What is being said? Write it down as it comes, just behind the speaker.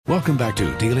Welcome back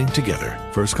to Dealing Together.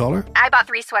 First caller? I bought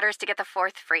 3 sweaters to get the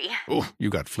 4th free. Oh, you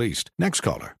got fleeced. Next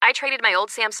caller? I traded my old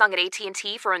Samsung at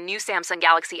AT&T for a new Samsung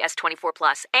Galaxy S24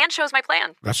 Plus and chose my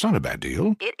plan. That's not a bad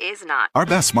deal. It is not. Our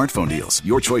best smartphone deals.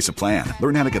 Your choice of plan.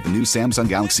 Learn how to get the new Samsung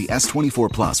Galaxy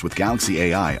S24 Plus with Galaxy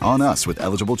AI on us with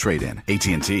eligible trade-in.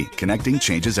 AT&T. Connecting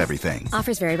changes everything.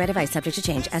 Offers vary by device. Subject to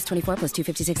change. S24 plus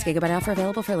 256 gigabyte offer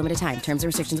available for a limited time. Terms and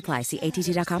restrictions apply. See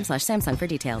att.com/Samsung for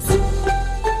details.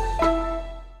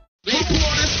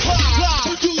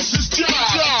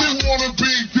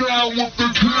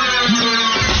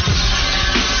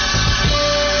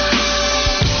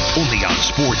 Only on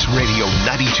Sports Radio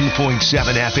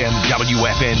 92.7 FM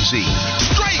WFNZ.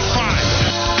 Straight fire.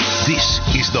 This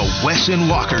is the Wes and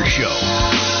Walker Show.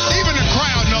 Even the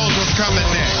crowd knows what's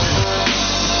coming next.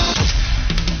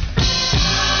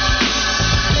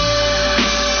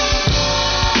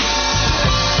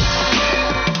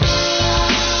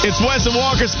 It's Wes and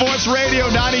Walker, Sports Radio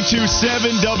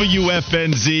 92.7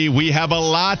 WFNZ. We have a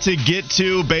lot to get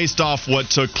to based off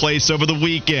what took place over the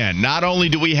weekend. Not only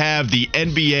do we have the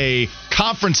NBA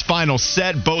conference final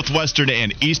set, both Western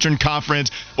and Eastern Conference,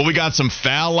 but we got some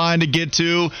foul line to get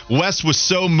to. Wes was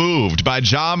so moved by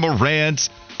Ja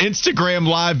Morant's Instagram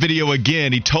live video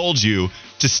again. He told you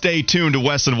to stay tuned to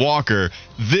Wes and Walker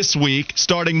this week,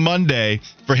 starting Monday,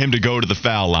 for him to go to the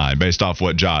foul line based off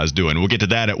what Ja is doing. We'll get to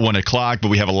that at 1 o'clock, but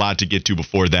we have a lot to get to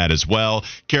before that as well.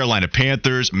 Carolina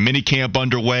Panthers, minicamp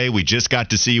underway. We just got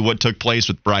to see what took place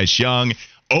with Bryce Young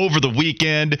over the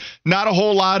weekend. Not a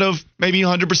whole lot of maybe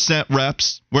 100%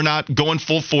 reps. We're not going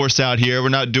full force out here. We're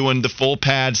not doing the full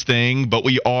pads thing, but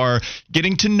we are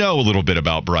getting to know a little bit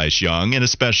about Bryce Young, and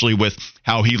especially with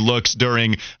how he looks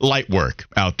during light work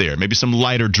out there, maybe some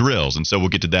lighter drills. And so we'll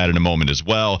get to that in a moment as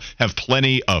well. Have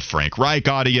plenty of Frank Reich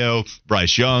audio,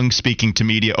 Bryce Young speaking to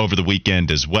media over the weekend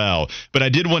as well. But I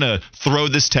did want to throw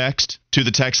this text to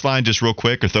the text line just real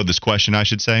quick, or throw this question, I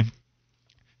should say.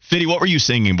 Fitty, what were you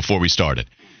singing before we started?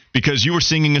 Because you were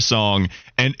singing a song,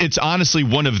 and it's honestly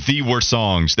one of the worst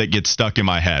songs that gets stuck in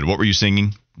my head. What were you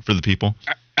singing for the people?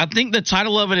 I think the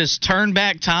title of it is Turn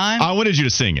Back Time. I wanted you to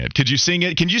sing it. Could you sing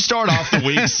it? Can you start off the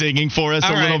week singing for us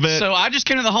little bit? So I just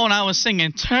came to the hole, and I was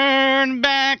singing Turn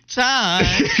Back Time.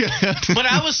 But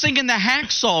I was singing the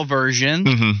Hacksaw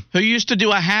version, who used to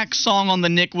do a hack song on the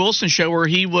Nick Wilson show where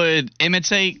he would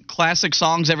imitate classic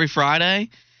songs every Friday.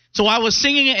 So I was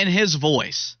singing it in his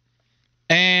voice.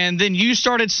 And then you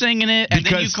started singing it, and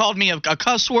then you called me a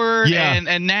cuss word,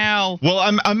 and now... Well,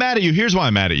 I'm mad at you. Here's why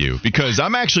I'm mad at you. Because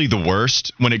I'm actually the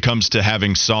worst when it comes to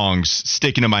having songs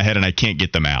sticking in my head and I can't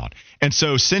get them out. And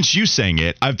so since you sang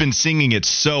it, I've been singing it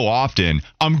so often,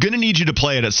 I'm going to need you to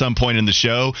play it at some point in the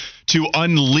show to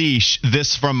unleash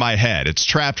this from my head. It's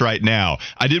trapped right now.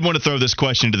 I did want to throw this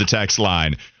question to the text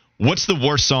line. What's the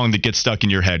worst song that gets stuck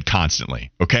in your head constantly?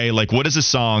 Okay, like what is a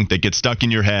song that gets stuck in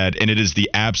your head and it is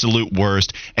the absolute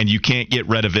worst and you can't get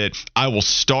rid of it? I will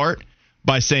start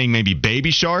by saying maybe Baby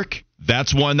Shark.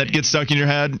 That's one that gets stuck in your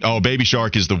head. Oh, Baby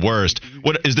Shark is the worst.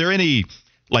 What is there any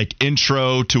like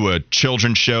intro to a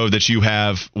children's show that you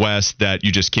have, Wes, that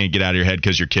you just can't get out of your head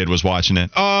because your kid was watching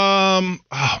it? Oh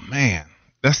man.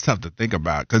 That's tough to think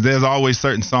about because there's always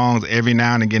certain songs every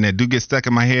now and again that do get stuck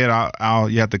in my head.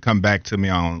 You have to come back to me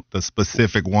on the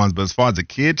specific ones. But as far as the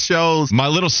kids shows, my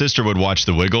little sister would watch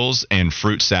The Wiggles, and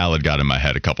Fruit Salad got in my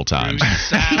head a couple times.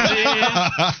 Fruit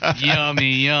salad,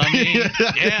 yummy, yummy.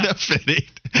 Yeah,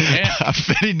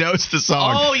 Fitty knows the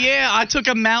song. Oh yeah, I took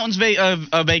a mountains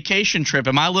a vacation trip,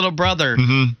 and my little brother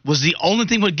was the only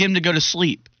thing would get him to go to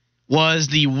sleep was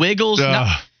the Wiggles,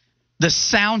 the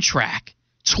soundtrack.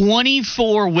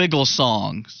 24 Wiggle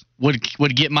songs would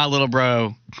get my little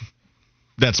bro.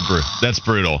 That's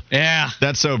brutal. Yeah.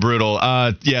 That's so brutal.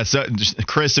 So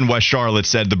Chris in West Charlotte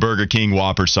said the Burger King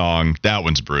Whopper song. That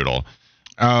one's brutal.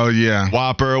 Oh, yeah.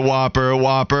 Whopper, Whopper,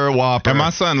 Whopper, Whopper. And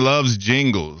my son loves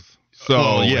jingles.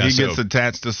 So he gets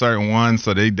attached to certain ones,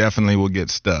 so they definitely will get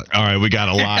stuck. All right, we got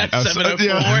a lot. 704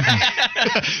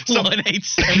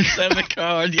 1877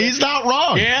 card. Yeah. He's not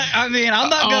wrong. Yeah, I mean, I'm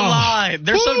not going to lie.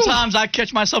 There's sometimes I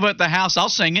catch myself at the house, I'll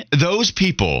sing it. Those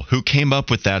people who came up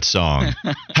with that song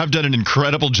have done an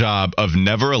incredible job of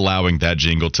never allowing that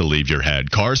jingle to leave your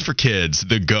head. Cars for Kids,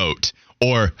 The GOAT.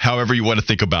 or however you want to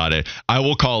think about it. I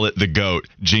will call it the GOAT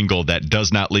jingle that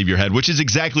does not leave your head, which is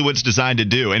exactly what it's designed to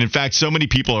do. And in fact, so many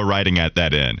people are writing at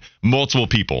that in. Multiple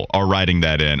people are writing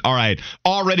that in. All right,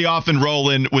 already off and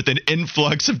rolling with an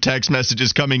influx of text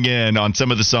messages coming in on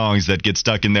some of the songs that get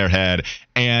stuck in their head,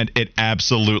 and it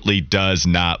absolutely does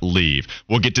not leave.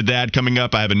 We'll get to that coming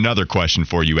up. I have another question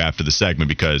for you after the segment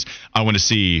because I want to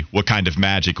see what kind of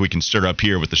magic we can stir up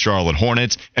here with the Charlotte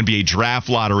Hornets. NBA draft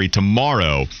lottery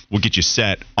tomorrow will get you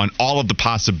set on all of the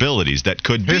possibilities that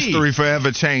could be. History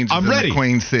forever changes in the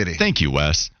Queen City. Thank you,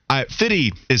 Wes.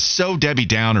 Fitty is so Debbie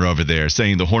Downer over there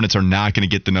saying the Hornets are not going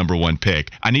to get the number 1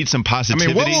 pick. I need some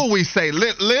positivity. I mean, what will we say?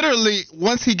 Literally,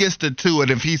 once he gets to 2,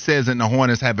 and if he says and the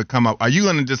Hornets haven't come up, are you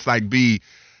going to just be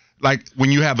like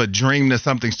when you have a dream that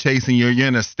something's chasing you, you're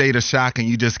in a state of shock and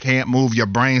you just can't move, your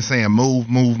brain saying move,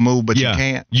 but you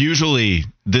can't? Usually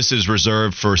this is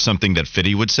reserved for something that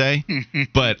Fitty would say,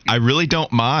 but I really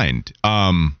don't mind.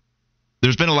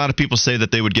 There's been a lot of people say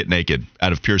that they would get naked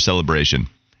out of pure celebration.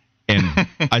 And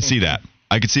I see that.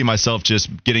 I could see myself just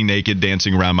getting naked,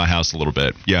 dancing around my house a little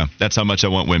bit. Yeah, that's how much I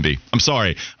want Wemby. I'm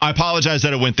sorry. I apologize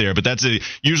that it went there, but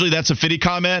usually that's a Fitty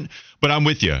comment, but I'm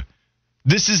with you.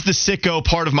 This is the sicko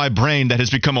part of my brain that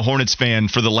has become a Hornets fan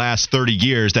for the last 30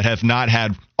 years that have not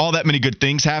had all that many good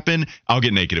things happen. I'll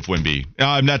get naked if Wemby.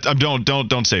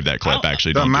 Don't save that clip,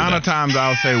 actually. The amount of times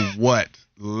I'll say what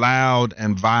loud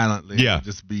and violently will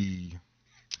just be...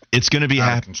 It's going to be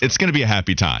It's going to be a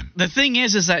happy time. The thing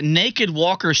is that naked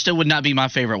Walker still would not be my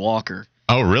favorite Walker.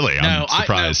 Oh, really? I'm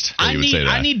surprised that you would say that.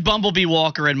 I need Bumblebee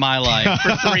Walker in my life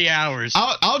for 3 hours.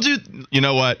 I'll do. You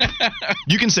know what?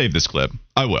 You can save this clip.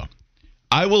 I will.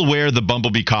 I will wear the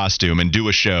Bumblebee costume and do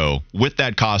a show with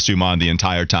that costume on the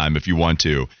entire time if you want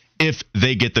to. If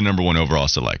they get the number 1 overall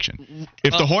selection.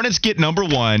 If the Hornets get number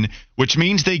 1, which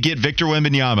means they get Victor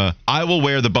Wembanyama, I will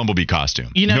wear the Bumblebee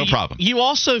costume. No problem. You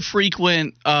also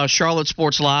frequent Charlotte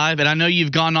Sports Live, and I know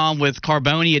you've gone on with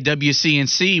Carboni at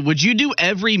WCNC. Would you do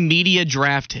every media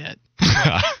draft hit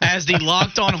as the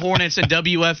Locked On Hornets and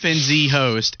WFNZ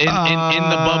host in the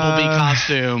Bumblebee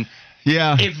costume?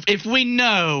 Yeah. If we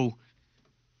know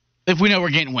we're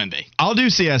getting Wemby. I'll do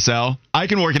CSL. I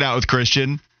can work it out with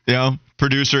Christian.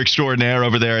 Producer extraordinaire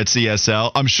over there at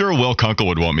CSL. I'm sure Will Kunkel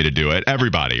would want me to do it.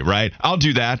 Everybody, right? I'll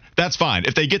do that. That's fine.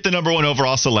 If they get the number 1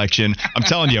 overall selection, I'm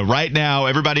telling you right now,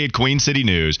 everybody at Queen City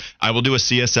News, I will do a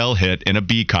CSL hit in a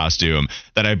bee costume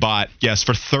that I bought,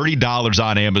 for $30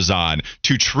 on Amazon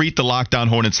to treat the Locked On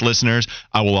Hornets listeners.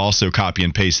 I will also copy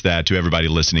and paste that to everybody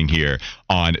listening here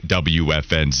on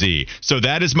WFNZ. So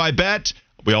that is my bet.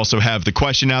 We also have the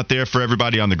question out there for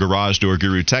everybody on the Garage Door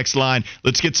Guru text line.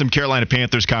 Let's get some Carolina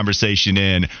Panthers conversation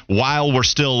in while we're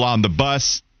still on the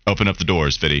bus. Open up the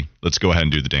doors, Fitty. Let's go ahead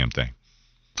and do the damn thing.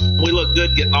 We look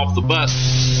good getting off the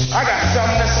bus. I got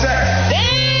something to say.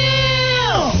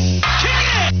 Damn! Kick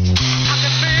it! I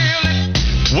can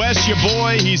feel it. Wes, your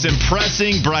boy, he's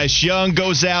impressing. Bryce Young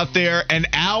goes out there an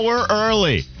hour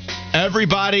early.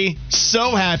 Everybody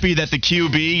so happy that the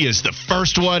QB is the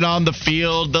first one on the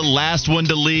field, the last one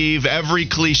to leave. Every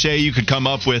cliche you could come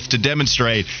up with to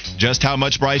demonstrate just how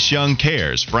much Bryce Young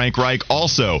cares. Frank Reich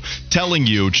also telling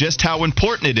you just how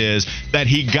important it is that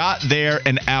he got there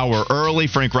an hour early.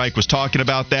 Frank Reich was talking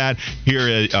about that. Here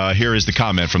is the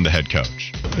comment from the head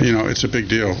coach. It's a big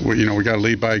deal. We got to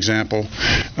lead by example.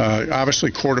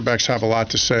 Obviously, quarterbacks have a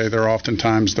lot to say. They're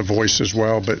oftentimes the voice as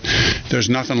well, but there's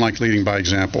nothing like leading by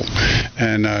example.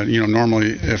 And,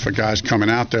 normally if a guy's coming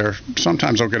out there,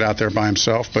 sometimes he'll get out there by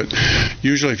himself, but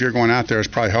usually if you're going out there, it's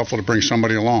probably helpful to bring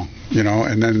somebody along,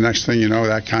 and then the next thing you know,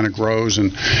 that kind of grows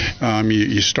and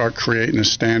you start creating a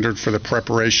standard for the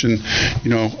preparation,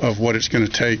 of what it's going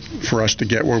to take for us to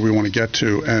get where we want to get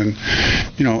to. And,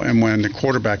 and when the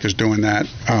quarterback is doing that,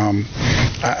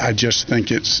 I just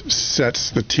think it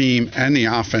sets the team and the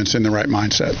offense in the right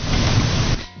mindset.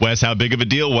 Wes, how big of a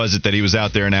deal was it that he was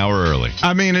out there an hour early?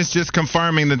 I mean, it's just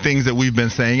confirming the things that we've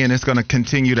been saying, and it's going to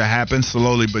continue to happen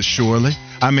slowly but surely.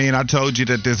 I mean, I told you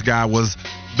that this guy was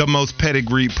the most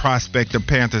pedigreed prospect the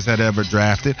Panthers had ever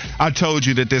drafted. I told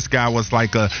you that this guy was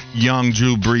like a young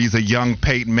Drew Brees, a young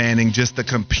Peyton Manning, just a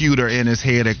computer in his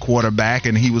head at quarterback,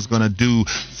 and he was going to do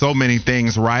so many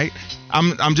things right.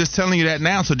 I'm just telling you that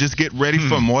now, so just get ready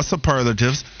for more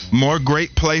superlatives, more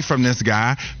great play from this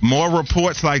guy, more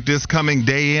reports like this coming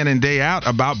day in and day out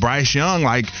about Bryce Young.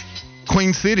 Like,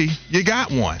 Queen City, you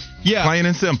got one. Yeah. Plain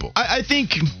and simple. I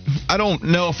think, I don't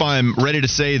know if I'm ready to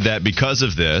say that because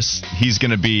of this, he's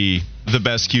going to be the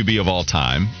best QB of all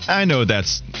time. I know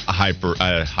that's a hyperbole.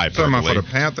 Talking about for the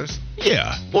Panthers?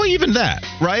 Yeah. Well, even that,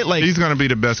 right? Like, he's going to be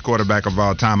the best quarterback of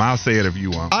all time. I'll say it if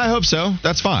you want. I hope so.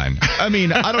 That's fine. I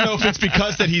mean, I don't know if it's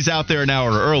because that he's out there an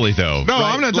hour early, though. No,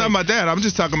 right? I'm not talking about that. I'm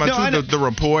just talking about the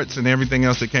reports and everything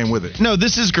else that came with it. No,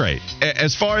 this is great.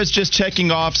 As far as just checking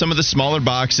off some of the smaller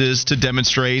boxes to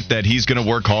demonstrate that he's going to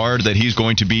work hard, that he's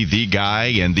going to be the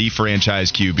guy and the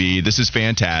franchise QB, this is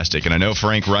fantastic. And I know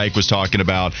Frank Reich was talking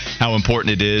about how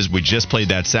important it is. We just played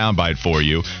that soundbite for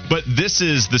you. But this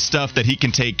is the stuff that he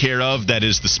can take care of. That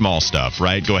is the small stuff,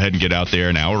 right? Go ahead and get out there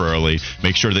an hour early.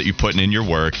 Make sure that you're putting in your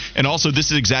work. And also,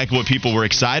 this is exactly what people were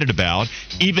excited about,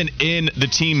 even in the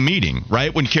team meeting,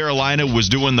 right? When Carolina was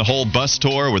doing the whole bus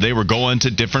tour where they were going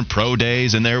to different pro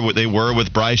days, and there they were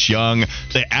with Bryce Young.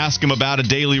 They asked him about a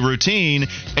daily routine,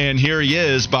 and here he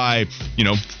is by,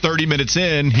 30 minutes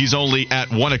in, he's only at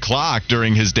 1 o'clock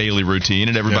during his daily routine,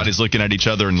 and everybody's looking at each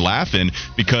other and laughing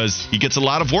because he gets a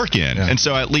lot of work in. Yeah. And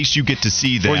so at least you get to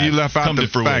see that. Well, you left out the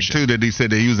fact, too, that he said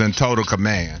that he was in total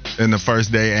command in the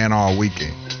first day and all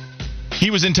weekend. He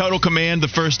was in total command the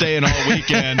first day and all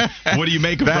weekend. What do you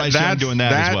make of Bryce Young doing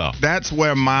that as well? That's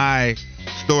where my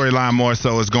storyline more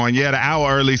so is going. Yeah, the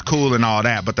hour early is cool and all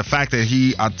that, but the fact that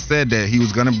I said that he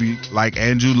was going to be like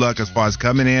Andrew Luck as far as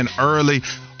coming in early,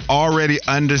 already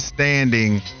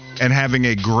understanding and having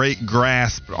a great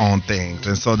grasp on things.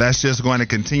 And so that's just going to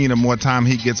continue the more time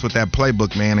he gets with that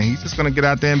playbook, man. And he's just going to get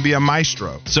out there and be a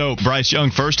maestro. So, Bryce Young,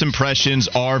 first impressions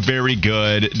are very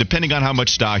good. Depending on how much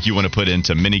stock you want to put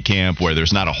into minicamp, where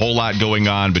there's not a whole lot going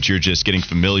on, but you're just getting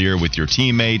familiar with your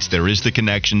teammates, there is the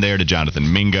connection there to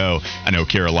Jonathan Mingo. I know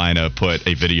Carolina put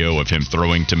a video of him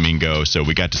throwing to Mingo, so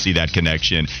we got to see that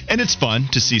connection. And it's fun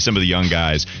to see some of the young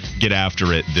guys get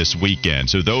after it this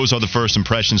weekend. So those are the first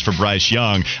impressions for Bryce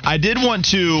Young. I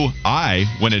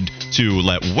wanted to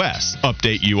let Wes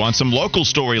update you on some local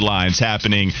storylines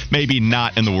happening, maybe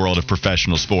not in the world of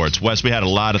professional sports. Wes, we had a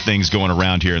lot of things going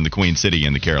around here in the Queen City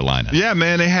in the Carolina. Yeah,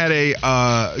 man, they had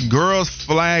a girls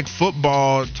flag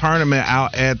football tournament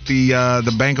out at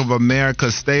the Bank of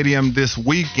America Stadium this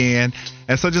weekend.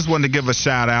 And so just wanted to give a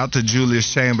shout out to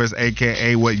Julius Chambers,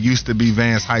 a.k.a. what used to be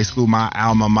Vance High School, my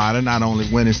alma mater, not only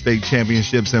winning state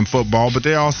championships in football, but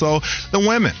the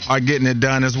women are getting it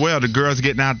done as well. The girls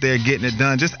getting out there, getting it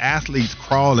done. Just athletes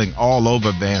crawling all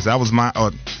over Vance. That was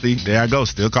there I go,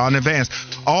 still calling it Vance.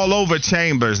 All over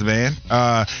Chambers, man.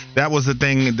 That was the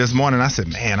thing this morning. I said,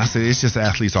 it's just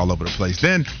athletes all over the place.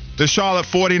 Then the Charlotte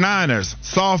 49ers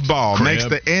softball makes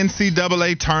the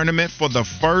NCAA tournament for the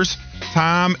first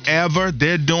time ever.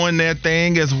 They're doing their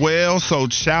thing as well, so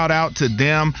shout out to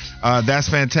them. That's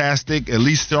fantastic. At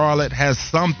least Charlotte has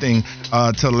something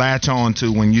to latch on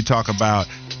to when you talk about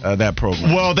that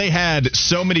program. Well, they had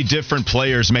so many different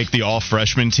players make the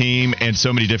all-freshman team and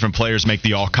so many different players make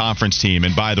the all-conference team.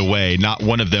 And by the way, not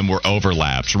one of them were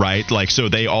overlapped, right? So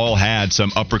they all had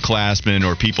some upperclassmen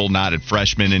or people not at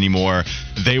freshmen anymore.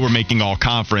 They were making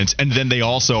all-conference, and then they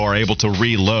also are able to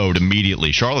reload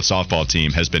immediately. Charlotte's softball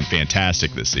team has been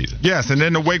fantastic this season. Yes, and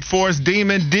then the Wake Forest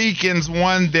Demon Deacons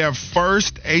won their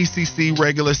first ACC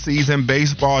regular season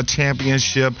baseball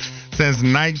championship since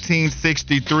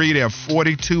 1963. They're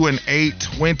 42-8,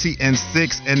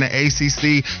 20-6 in the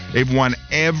ACC. They've won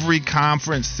every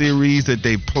conference series that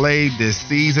they played this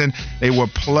season. They were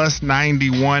plus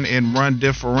 91 in run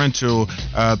differential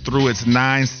through its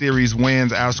 9 series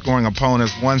wins, outscoring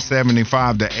opponents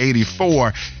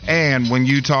 175-84. And when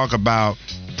you talk about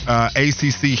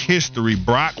ACC history,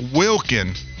 Brock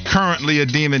Wilkin, currently a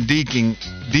Demon Deacon,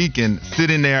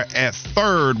 sitting there at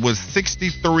third with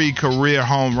 63 career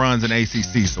home runs in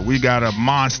ACC. So we got a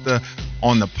monster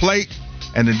on the plate,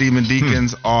 and the Demon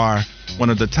Deacons are one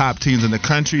of the top teams in the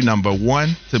country, number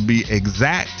 1 to be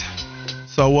exact.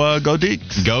 So go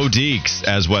Deeks. Go Deeks,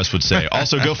 as Wes would say.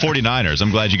 Also, go 49ers.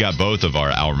 I'm glad you got both of our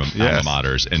alma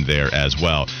maters in there as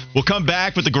well. We'll come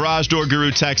back with the Garage Door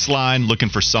Guru text line, looking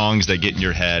for songs that get in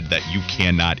your head that you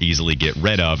cannot easily get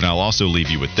rid of. And I'll also leave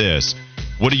you with this.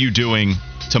 What are you doing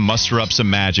to muster up some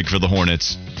magic for the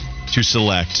Hornets to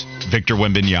select Victor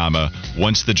Wembanyama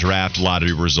once the draft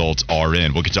lottery results are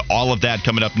in? We'll get to all of that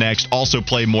coming up next. Also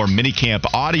play more minicamp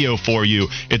audio for you.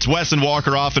 It's Wes and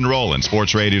Walker off and rolling.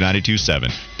 Sports Radio 92.7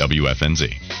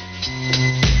 WFNZ.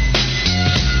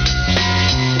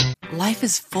 Life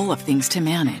is full of things to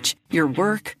manage. Your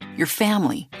work, your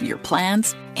family, your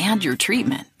plans, and your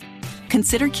treatment.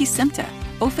 Consider Kesimpta,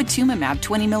 ofatumumab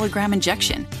 20 milligram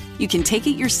injection. You can take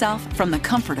it yourself from the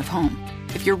comfort of home.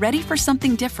 If you're ready for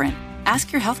something different,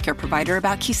 ask your healthcare provider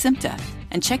about Kesimpta.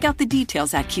 and check out the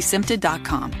details at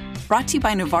Kesimpta.com. Brought to you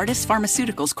by Novartis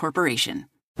Pharmaceuticals Corporation.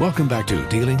 Welcome back to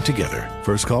Dealing Together.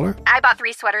 First caller? I bought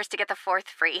 3 sweaters to get the 4th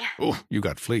free. Oh, you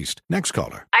got fleeced. Next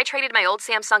caller? I traded my old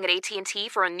Samsung at AT&T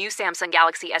for a new Samsung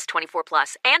Galaxy S24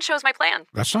 Plus and chose my plan.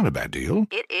 That's not a bad deal.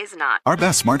 It is not. Our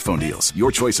best smartphone deals, your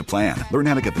choice of plan. Learn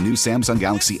how to get the new Samsung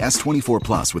Galaxy S24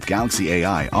 Plus with Galaxy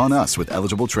AI on us with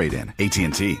eligible trade-in.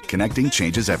 AT&T. Connecting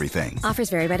changes everything. Offers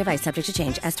vary by device, subject to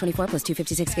change. S24 plus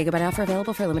 256 gigabyte offer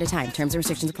available for a limited time. Terms and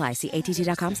restrictions apply. See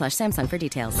att.com/Samsung for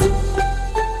details.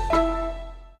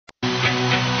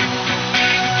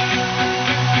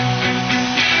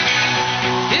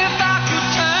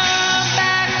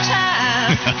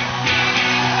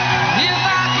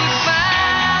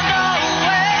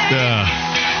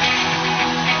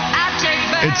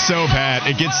 It's so bad.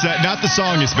 It gets not the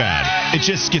song is bad. It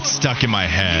just gets stuck in my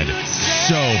head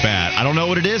so bad. I don't know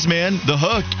what it is, man. The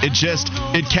hook,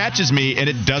 it catches me and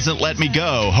it doesn't let me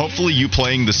go. Hopefully you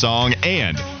playing the song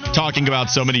and talking about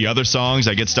so many other songs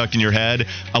that get stuck in your head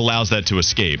allows that to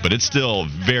escape, but it's still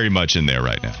very much in there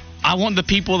right now. I want the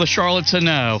people of Charlotte to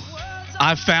know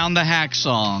I found the hack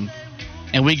song,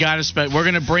 and we're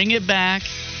going to bring it back.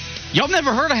 Y'all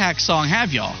never heard a hack song,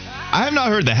 have y'all? I have not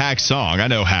heard the Hack song. I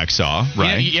know Hacksaw,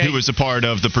 right? Yeah. Who was a part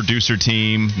of the producer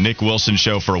team, Nick Wilson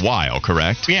show for a while,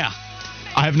 correct? Yeah.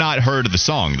 I have not heard of the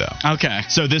song, though. Okay.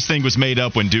 So this thing was made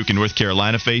up when Duke and North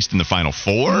Carolina faced in the Final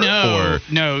Four? No.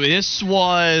 This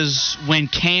was when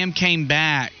Cam came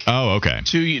back. Oh, okay.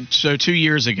 2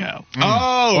 years ago.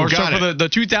 Oh, got it. For the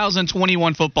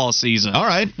 2021 football season. All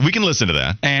right. We can listen to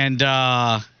that. And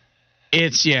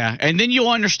and then you'll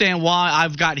understand why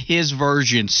I've got his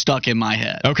version stuck in my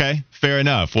head. Okay, fair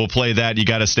enough. We'll play that. You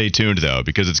got to stay tuned, though,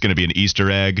 because it's going to be an Easter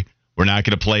egg. We're not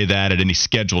going to play that at any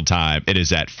scheduled time. It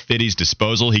is at Fiddy's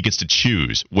disposal. He gets to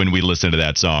choose when we listen to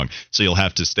that song. So you'll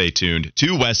have to stay tuned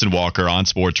to Wes and Walker on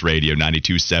Sports Radio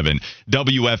 92.7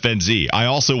 WFNZ. I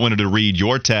also wanted to read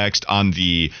your text on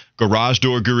the Garage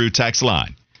Door Guru text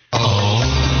line.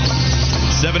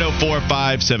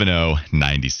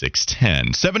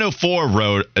 704-570-9610. 704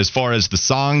 wrote, as far as the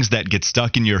songs that get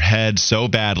stuck in your head so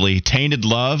badly, Tainted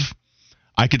Love,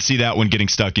 I could see that one getting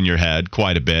stuck in your head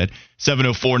quite a bit.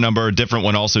 704 number, a different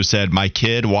one, also said, my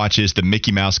kid watches the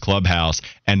Mickey Mouse Clubhouse,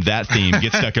 and that theme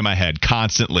gets stuck in my head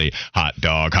constantly. Hot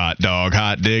dog, hot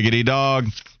diggity dog.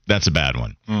 That's a bad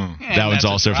one. That one's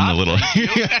also from the little...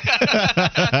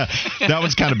 That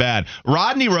one's kind of bad.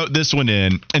 Rodney wrote this one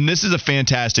in, and this is a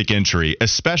fantastic entry,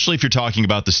 especially if you're talking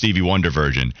about the Stevie Wonder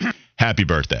version. Happy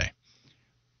birthday.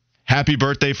 Happy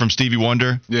birthday from Stevie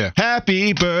Wonder. Yeah.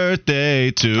 Happy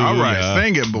birthday to All right,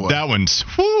 sing it, boy. That one's...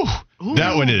 Whew,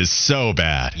 that one is so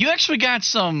bad. You actually got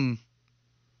some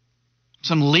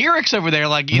lyrics over there.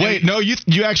 Wait, no, you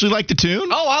actually like the tune?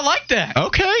 Oh, I like that.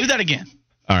 Okay. Do that again.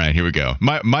 All right, here we go.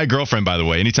 My girlfriend, by the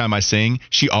way, anytime I sing,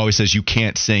 she always says, you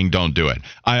can't sing, don't do it.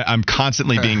 I'm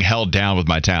constantly being held down with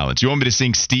my talents. You want me to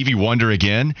sing Stevie Wonder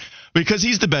again? Because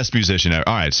he's the best musician ever.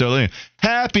 All right, so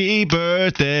happy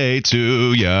birthday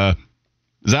to ya.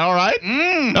 Is that all right?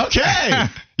 Okay.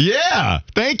 Yeah,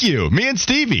 thank you. Me and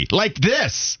Stevie, like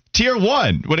this. Tier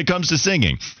 1 when it comes to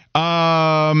singing.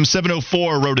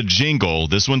 704 wrote a jingle.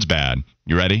 This one's bad.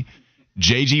 You ready?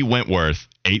 J.G. Wentworth,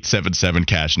 877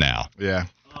 cash now. Yeah.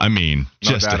 I mean,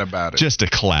 no doubt about it. Just a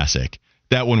classic.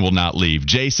 That one will not leave.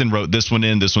 Jason wrote this one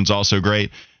in. This one's also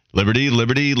great. Liberty,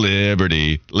 liberty,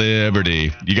 liberty,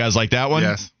 liberty. You guys like that one?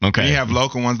 Yes. Okay. You have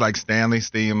local ones like Stanley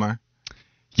Steamer.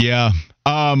 Yeah.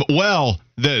 Well,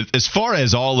 as far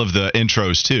as all of the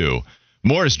intros, too,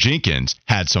 Morris Jenkins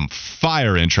had some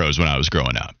fire intros when I was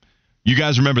growing up. You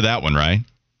guys remember that one, right?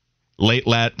 Late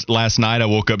last night, I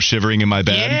woke up shivering in my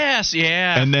bed. Yes,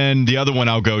 yeah. And then the other one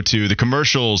I'll go to, the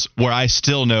commercials where I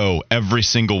still know every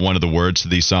single one of the words to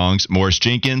these songs. Morris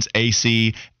Jenkins,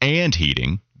 AC, and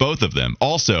Heating, both of them.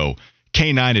 Also,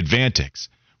 K9 Advantix,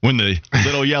 when the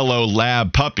little yellow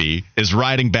lab puppy is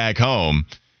riding back home.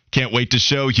 Can't wait to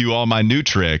show you all my new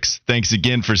tricks. Thanks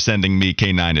again for sending me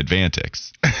K9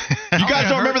 Advantix. You guys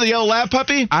don't remember the yellow lab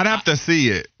puppy? I'd have to see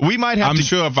it. We might have I'm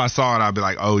sure if I saw it, I'd be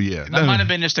like, oh, yeah. That might have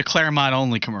been just a Claremont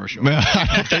only commercial.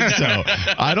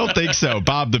 I don't think so.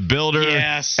 Bob the Builder.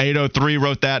 Yes. 803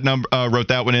 wrote that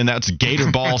one in. That's Gator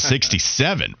Ball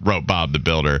 67 wrote Bob the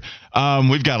Builder.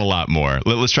 We've got a lot more.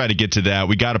 Let's try to get to that.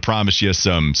 We got to promise you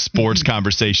some sports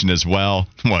conversation as well.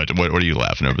 What are you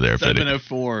laughing over there, Fitty?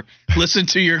 704. Listen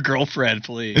to your girlfriend,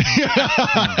 please.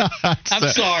 I'm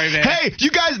sorry, man. Hey, you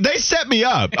guys, they set me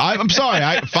up. I'm sorry.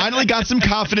 I finally got some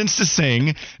confidence to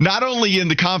sing, not only in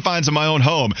the confines of my own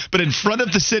home, but in front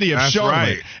of the city of Charlotte.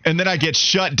 Right. And then I get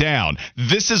shut down.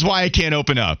 This is why I can't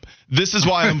open up. This is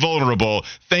why I'm vulnerable.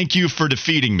 Thank you for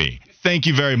defeating me. Thank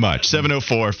you very much.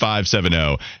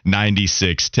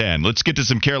 704-570-9610. Let's get to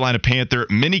some Carolina Panther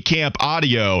minicamp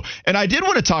audio. And I did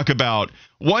want to talk about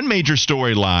one major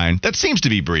storyline that seems to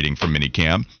be breeding from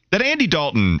minicamp, that Andy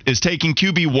Dalton is taking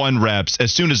QB1 reps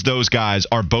as soon as those guys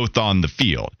are both on the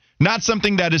field. Not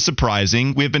something that is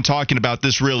surprising. We've been talking about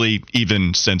this really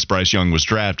even since Bryce Young was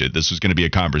drafted. This was going to be a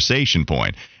conversation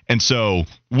point. And so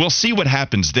we'll see what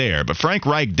happens there. But Frank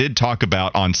Reich did talk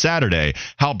about on Saturday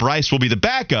how Bryce will be the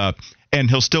backup and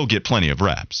he'll still get plenty of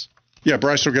reps. Yeah,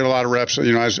 Bryce will get a lot of reps.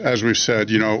 As we've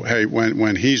said, hey,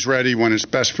 when he's ready, when it's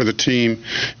best for the team,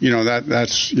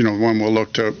 that's when we'll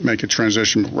look to make a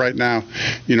transition. But right now,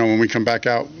 when we come back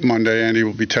out Monday, Andy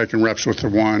will be taking reps with the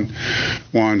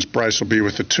ones. Bryce will be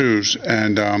with the twos,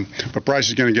 and but Bryce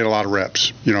is going to get a lot of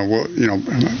reps.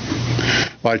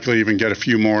 Likely even get a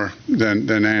few more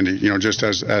than Andy. Just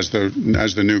as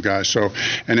the new guy. So,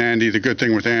 and Andy, the good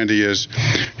thing with Andy is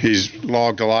he's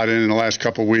logged a lot in the last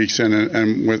couple of weeks,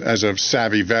 and with as a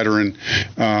savvy veteran,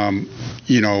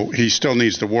 he still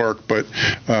needs to work, but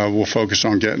we'll focus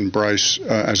on getting Bryce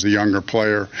as the younger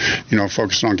player,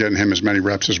 focusing on getting him as many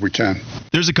reps as we can.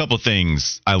 There's a couple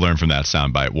things I learned from that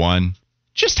soundbite. One,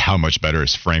 just how much better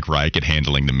is Frank Reich at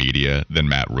handling the media than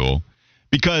Matt Rule?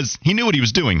 Because he knew what he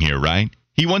was doing here, right?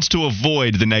 He wants to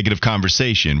avoid the negative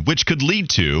conversation, which could lead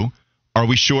to, are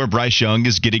we sure Bryce Young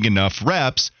is getting enough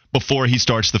reps before he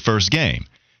starts the first game?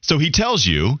 So he tells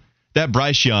you that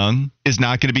Bryce Young is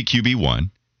not going to be QB1,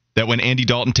 that when Andy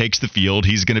Dalton takes the field,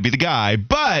 he's going to be the guy,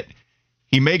 but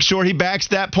he makes sure he backs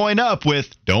that point up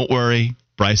with, don't worry,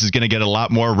 Bryce is going to get a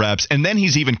lot more reps, and then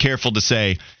he's even careful to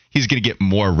say he's going to get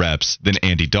more reps than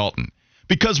Andy Dalton.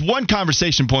 Because one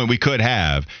conversation point we could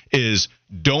have is,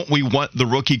 don't we want the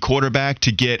rookie quarterback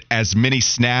to get as many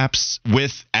snaps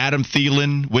with Adam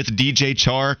Thielen, with DJ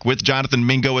Chark, with Jonathan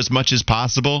Mingo as much as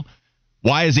possible?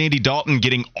 Why is Andy Dalton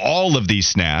getting all of these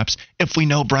snaps if we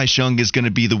know Bryce Young is going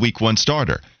to be the week one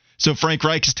starter? So Frank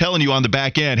Reich is telling you on the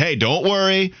back end, hey, don't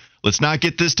worry. Let's not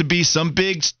get this to be some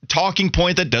big talking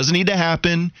point that doesn't need to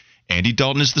happen. Andy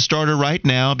Dalton is the starter right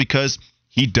now because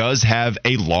he does have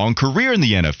a long career in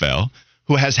the NFL,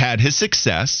 who has had his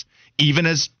success even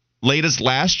as late as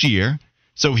last year.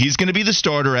 So he's going to be the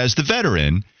starter as the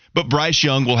veteran, but Bryce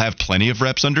Young will have plenty of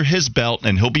reps under his belt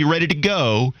and he'll be ready to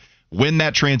go when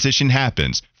that transition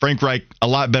happens. Frank Reich, a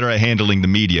lot better at handling the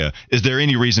media. Is there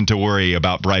any reason to worry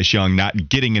about Bryce Young not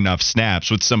getting enough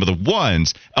snaps with some of the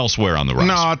ones elsewhere on the roster?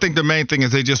 No, I think the main thing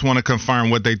is they just want to confirm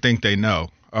what they think they know.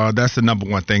 That's the number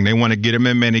one thing. They want to get him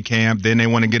in minicamp, then they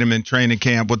want to get him in training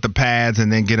camp with the pads,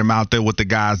 and then get him out there with the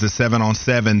guys, the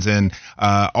 7-on-7s, and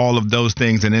all of those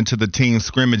things, and into the team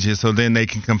scrimmages, so then they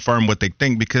can confirm what they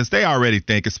think, because they already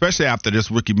think, especially after this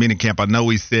rookie minicamp. I know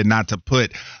he said not to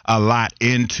put a lot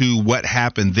into what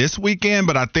happened this weekend,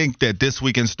 but I think that this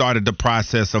weekend started the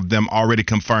process of them already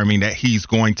confirming that he's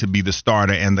going to be the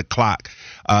starter, and the clock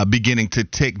beginning to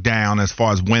tick down as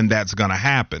far as when that's going to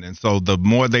happen. And so the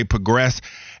more they progress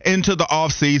into the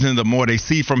offseason, the more they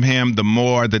see from him, the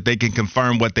more that they can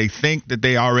confirm what they think that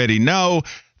they already know,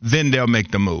 then they'll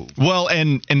make the move. Well,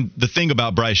 and the thing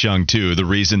about Bryce Young, too, the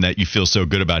reason that you feel so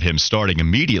good about him starting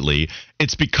immediately,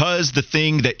 it's because the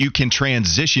thing that you can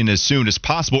transition as soon as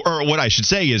possible, or what I should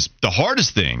say is the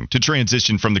hardest thing to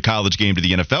transition from the college game to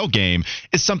the NFL game,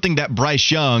 is something that Bryce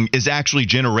Young is actually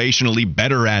generationally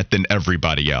better at than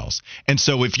everybody else. And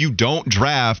so if you don't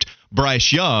draft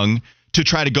Bryce Young to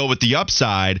try to go with the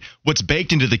upside, what's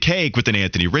baked into the cake with an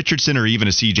Anthony Richardson or even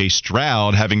a C.J.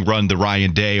 Stroud having run the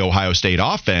Ryan Day Ohio State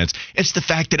offense, it's the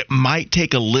fact that it might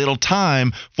take a little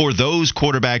time for those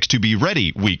quarterbacks to be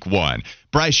ready week one.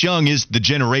 Bryce Young is the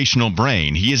generational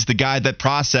brain. He is the guy that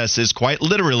processes quite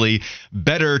literally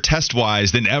better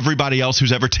test-wise than everybody else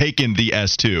who's ever taken the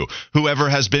S2, whoever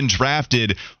has been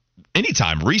drafted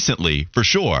anytime recently, for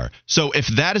sure. So if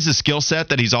that is a skill set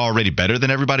that he's already better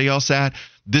than everybody else at,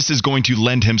 this is going to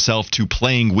lend himself to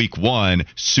playing week one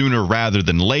sooner rather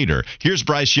than later. Here's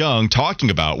Bryce Young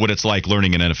talking about what it's like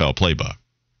learning an NFL playbook.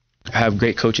 I have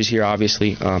great coaches here,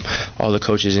 obviously. All the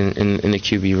coaches in the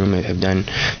QB room have done,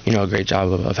 a great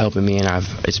job of helping me, and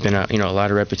it's been a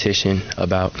lot of repetition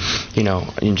about,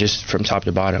 and just from top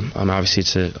to bottom. Obviously,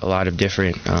 it's a lot of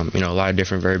different, a lot of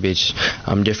different verbiage,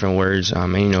 different words,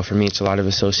 and for me, it's a lot of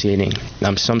associating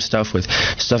some stuff with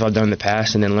stuff I've done in the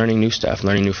past, and then learning new stuff,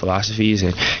 learning new philosophies,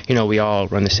 and we all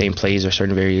run the same plays or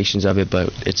certain variations of it,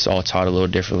 but it's all taught a little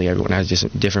differently. Everyone has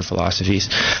just different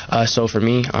philosophies. So for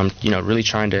me, I'm really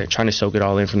trying to trying to soak it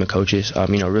all in from the coaches.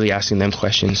 Really asking them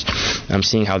questions,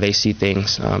 seeing how they see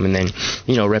things, and then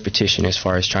repetition as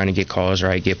far as trying to get calls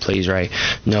right, get plays right,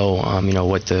 know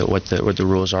what the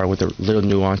rules are, what the little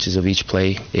nuances of each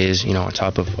play is, on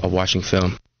top of watching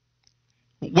film.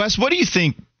 Wes, what do you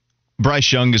think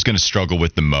Bryce Young is going to struggle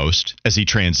with the most as he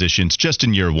transitions just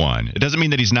in year one? It doesn't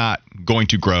mean that he's not going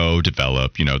to grow,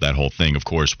 develop, that whole thing, of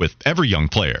course, with every young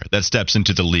player that steps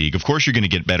into the league. Of course, you're going to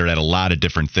get better at a lot of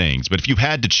different things. But if you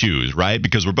had to choose, right,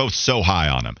 because we're both so high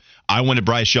on him, I wanted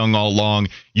Bryce Young all along.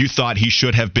 You thought he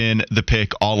should have been the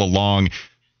pick all along.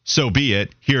 So be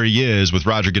it. Here he is with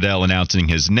Roger Goodell announcing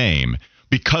his name.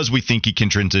 Because we think he can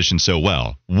transition so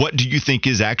well, what do you think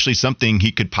is actually something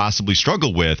he could possibly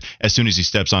struggle with as soon as he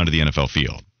steps onto the NFL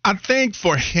field? I think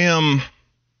for him,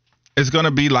 it's going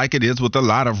to be like it is with a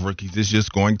lot of rookies. It's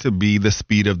just going to be the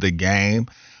speed of the game,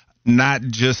 not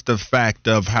just the fact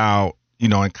of how,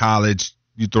 in college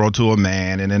you throw to a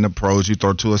man and in the pros you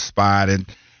throw to a spot. And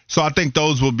so I think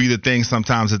those will be the things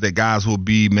sometimes that the guys will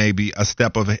be maybe a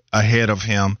step ahead of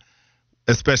him.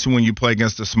 Especially when you play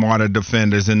against the smarter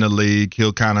defenders in the league,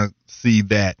 he'll kind of see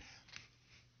that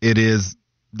it is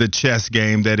the chess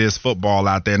game that is football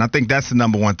out there. And I think that's the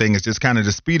number one thing is just kind of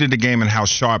the speed of the game and how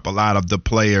sharp a lot of the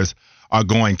players are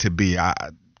going to be.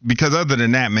 Because other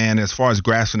than that, man, as far as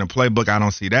grasping the playbook, I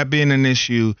don't see that being an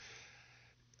issue.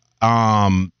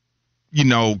 Coverages,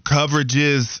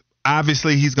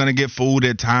 obviously he's going to get fooled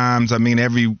at times. I mean,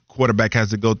 every quarterback has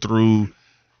to go through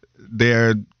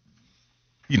their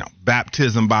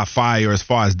baptism by fire as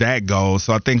far as that goes.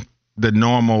 So I think the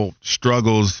normal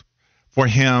struggles for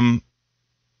him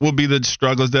will be the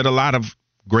struggles that a lot of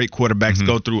great quarterbacks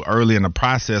go through early in the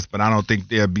process, but I don't think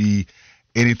there'll be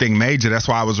anything major. That's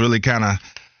why I was really kind of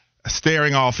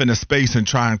staring off into space and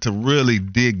trying to really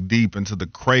dig deep into the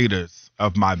craters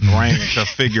of my brain to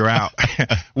figure out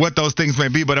what those things may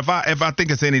be. But if I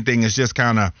think it's anything, it's just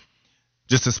kind of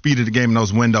just the speed of the game and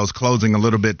those windows closing a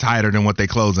little bit tighter than what they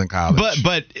close in college.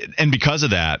 But because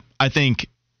of that, I think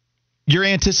your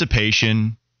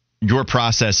anticipation, your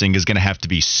processing is going to have to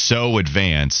be so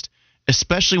advanced,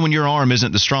 especially when your arm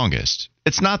isn't the strongest.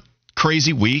 It's not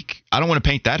crazy weak. I don't want to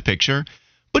paint that picture,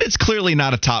 but it's clearly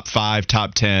not a top 5,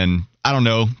 top 10, I don't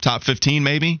know, top 15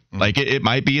 maybe. Like it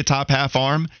might be a top half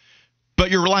arm. But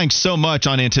you're relying so much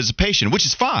on anticipation, which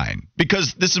is fine,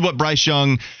 because this is what Bryce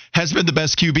Young has been the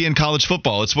best QB in college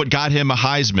football. It's what got him a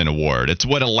Heisman Award. It's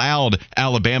what allowed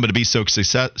Alabama to be so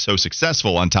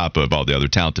successful on top of all the other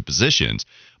talented positions.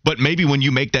 But maybe when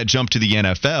you make that jump to the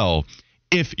NFL,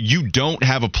 if you don't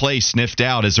have a play sniffed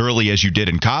out as early as you did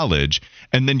in college,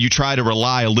 and then you try to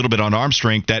rely a little bit on arm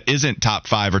strength that isn't top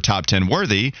 5 or top 10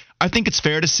 worthy, I think it's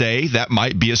fair to say that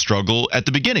might be a struggle at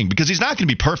the beginning, because he's not going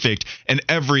to be perfect in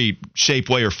every shape,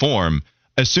 way, or form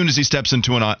as soon as he steps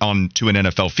onto an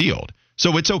NFL field.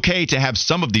 So it's okay to have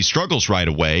some of these struggles right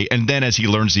away, and then as he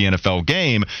learns the NFL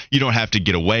game, you don't have to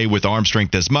get away with arm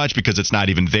strength as much because it's not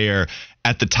even there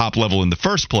at the top level in the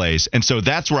first place. And so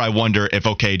that's where I wonder if,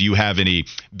 okay, do you have any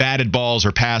batted balls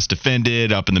or pass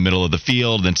defended up in the middle of the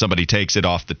field, then somebody takes it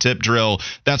off the tip drill?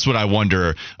 That's what I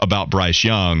wonder about Bryce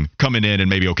Young coming in, and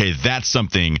maybe, okay, that's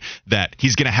something that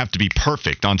he's going to have to be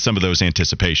perfect on some of those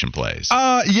anticipation plays.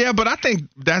 Yeah, but I think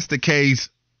that's the case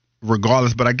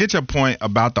regardless. But I get your point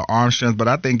about the arm strength, but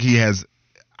I think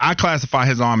I classify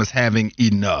his arm as having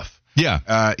enough.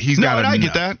 Yeah. He's got enough I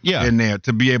get that. Yeah. in there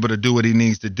to be able to do what he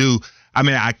needs to do. I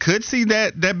mean, I could see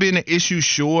that being an issue,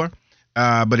 sure.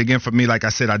 But again, for me, like I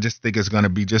said, I just think it's going to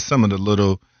be just some of the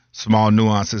little small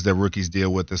nuances that rookies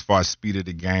deal with as far as speed of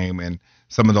the game and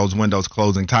some of those windows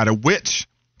closing tighter, which,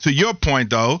 to your point,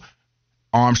 though,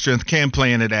 arm strength can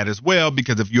play into that as well,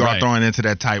 because if you are throwing into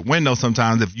that tight window,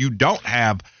 sometimes if you don't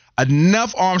have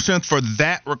enough arm strength for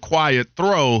that required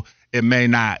throw, it may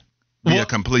not be a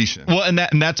completion. Well, and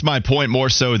that's my point, more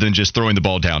so than just throwing the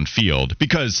ball downfield,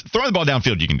 because throwing the ball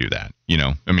downfield, you can do that.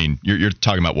 I mean, you're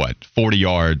talking about what, 40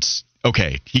 yards?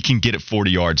 Okay, he can get it 40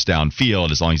 yards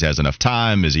downfield as long as he has enough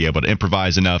time. Is he able to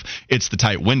improvise enough? It's the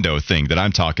tight window thing that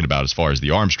I'm talking about as far as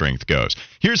the arm strength goes.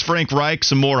 Here's Frank Reich,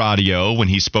 some more audio when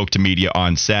he spoke to media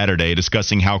on Saturday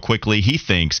discussing how quickly he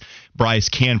thinks Bryce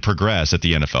can progress at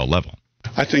the NFL level.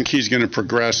 I think he's going to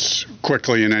progress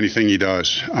quickly in anything he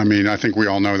does. I mean, I think we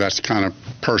all know that's the kind of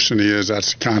person he is.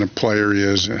 That's the kind of player he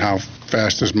is, and how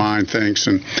fast his mind thinks,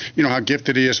 and, how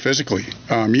gifted he is physically.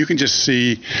 You can just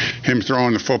see him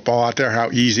throwing the football out there, how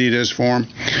easy it is for him.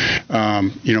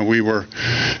 We were,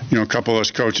 a couple of us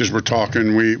coaches were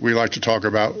talking. We like to talk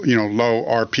about, low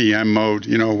RPM mode,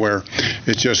 where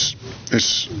it's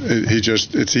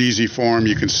easy for him.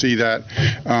 You can see that.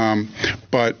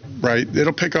 But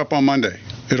it'll pick up on Monday.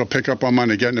 it'll pick up on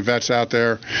Monday. Getting the vets out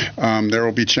there, there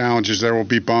will be challenges, there will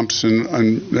be bumps,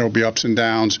 and there will be ups and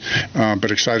downs,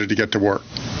 but excited to get to work.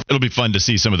 It'll be fun to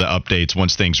see some of the updates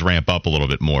once things ramp up a little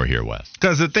bit more here, Wes.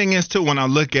 Because the thing is, too, when I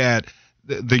look at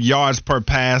the yards per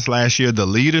pass last year,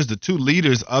 the two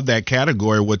leaders of that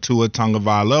category were Tua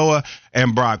Tagovailoa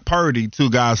and Brock Purdy, two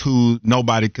guys who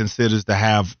nobody considers to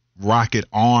have rocket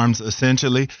arms,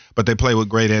 essentially, but they play with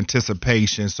great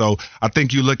anticipation. So I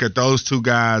think you look at those two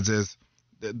guys as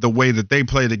the way that they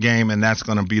play the game, and that's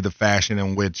going to be the fashion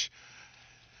in which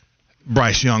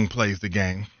Bryce Young plays the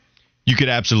game. You could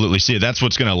absolutely see it. That's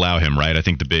what's going to allow him, right? I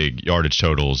think the big yardage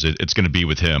totals, it's going to be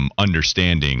with him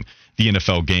understanding the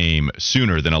NFL game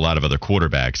sooner than a lot of other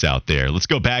quarterbacks out there. Let's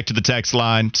go back to the text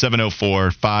line,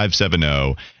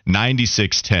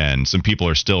 704-570-9610. Some people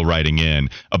are still writing in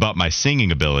about my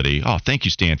singing ability. Oh, thank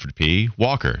you, Stanford P.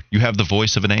 Walker, you have the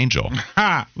voice of an angel.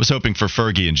 Was hoping for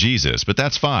Fergie and Jesus, but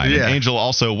that's fine. Yeah. An angel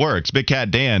also works. Big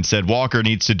Cat Dan said Walker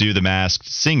needs to do the Masked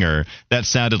Singer. That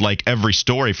sounded like every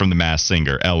story from the Masked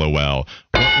Singer, LOL.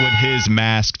 What would his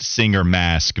Masked Singer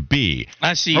mask be?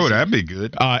 I see. Oh, that'd be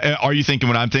good. Are you thinking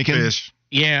what I'm thinking? Fish.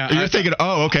 Yeah. You're thinking,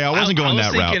 oh, okay, I wasn't going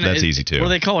that route. That's easy, too. What do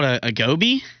they call it, a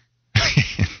goby?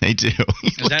 They do.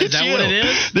 Is that what it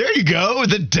is? There you go.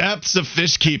 The depths of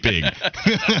fish keeping.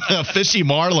 Fishy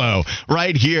Marlowe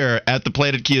right here at the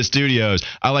Planet Kia Studios.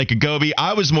 I like a goby.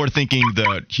 I was more thinking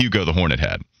the Hugo the Hornet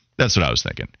head. That's what I was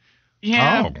thinking.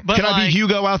 Yeah. Oh. Can I be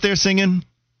Hugo out there singing?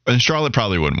 And Charlotte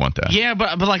probably wouldn't want that. Yeah,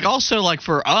 but like also like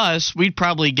for us, we'd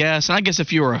probably guess, and I guess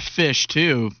if you were a fish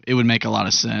too, it would make a lot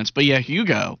of sense. But yeah,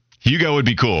 Hugo. Hugo would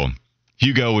be cool.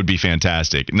 Hugo would be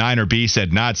fantastic. Niner B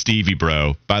said, not Stevie,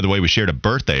 bro. By the way, we shared a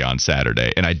birthday on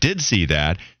Saturday, and I did see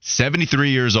that.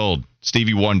 73 years old,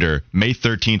 Stevie Wonder, May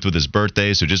 13th with his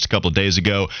birthday, so just a couple of days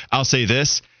ago. I'll say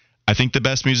this. I think the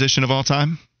best musician of all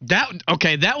time.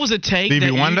 That was a take Stevie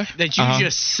Wonder? that you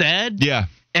just said. Yeah.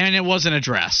 And it wasn't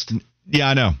addressed. Yeah,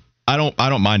 I know. I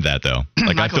don't mind that, though.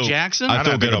 Like Michael Jackson? I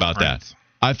feel good about that.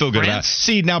 I feel good about it.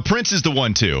 See, now Prince is the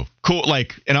one too. Cool.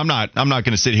 Like, and I'm not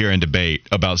going to sit here and debate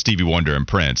about Stevie Wonder and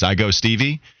Prince. I go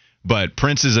Stevie, but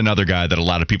Prince is another guy that a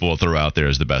lot of people will throw out there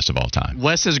as the best of all time.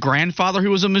 Wes's grandfather,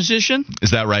 who was a musician. Is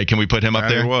that right? Can we put him up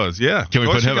there? It was, yeah. Can we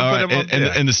put him up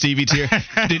in the Stevie tier?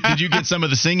 Did you get some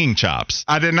of the singing chops?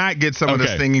 I did not get some of the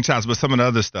singing chops, but some of the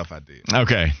other stuff I did.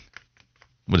 Okay.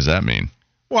 What does that mean?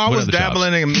 Well, I was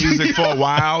dabbling in music for a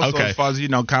while. So as far as,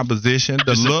 composition,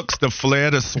 the looks, the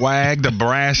flair, the swag, the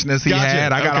brashness he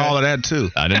had, I got all of that too.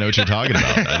 I didn't know what you're talking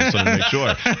about. I just wanted to make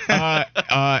sure.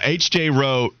 HJ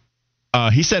wrote,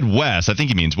 he said Wes. I think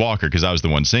he means Walker because I was the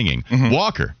one singing. Mm-hmm.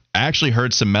 Walker, I actually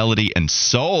heard some melody and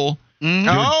soul.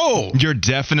 You're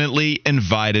definitely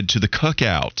invited to the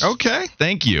cookout. Okay.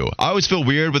 Thank you. I always feel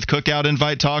weird with cookout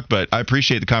invite talk, but I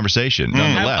appreciate the conversation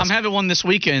nonetheless. I'm having one this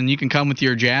weekend. You can come with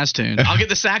your jazz tune. I'll get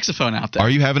the saxophone out there.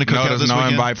 Are you having a cookout this weekend? No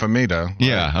invite for me, though.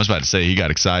 Yeah, I was about to say he got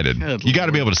excited. You got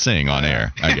to be able to sing on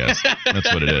air, I guess.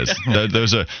 That's what it is.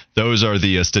 Those are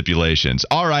the stipulations.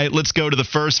 All right, let's go to the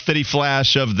first Fitty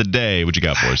Flash of the day. What you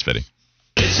got for us, Fitty?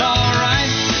 It's all right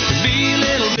to be a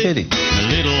little Fitty. A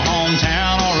little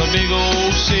hometown or a big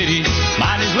old city.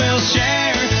 Might as well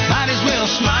share, might as well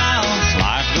smile.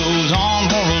 Life goes on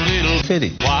for a little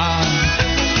Fitty while.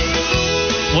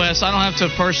 Wes, I don't have to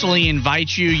personally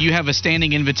invite you. You have a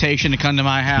standing invitation to come to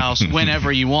my house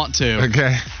whenever you want to.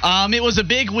 Okay. It was a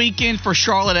big weekend for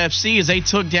Charlotte FC as they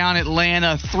took down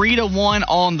Atlanta 3-1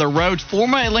 on the road.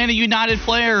 Former Atlanta United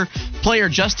player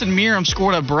Justin Meram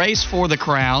scored a brace for the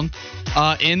Crown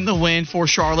in the win for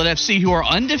Charlotte FC, who are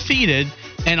undefeated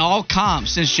in all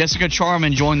comps since Jessica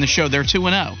Charman joined the show. They're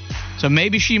 2-0. So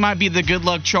maybe she might be the good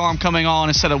luck charm coming on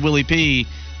instead of Willie P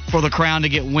for the Crown to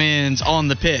get wins on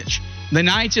the pitch. The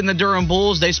Knights and the Durham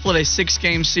Bulls, they split a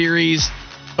 6-game series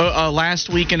last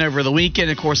weekend over the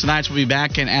weekend. Of course, the Knights will be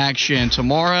back in action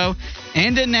tomorrow.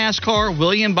 And in NASCAR,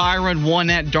 William Byron won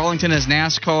at Darlington as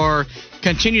NASCAR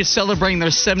continued celebrating their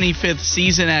 75th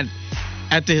season at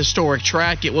the historic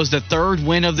track. It was the third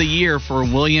win of the year for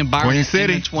William Byron in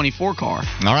the 24 car.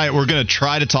 All right, we're going to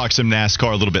try to talk some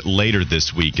NASCAR a little bit later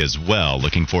this week as well,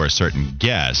 looking for a certain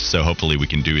guest. So hopefully we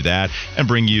can do that and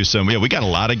bring you some. Yeah, we got a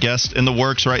lot of guests in the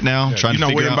works right now.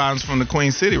 Yeah, William Byron's from the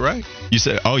Queen City, right? You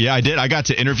said, oh, yeah, I did. I got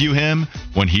to interview him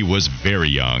when he was very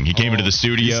young. He came into the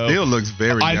studio. He still looks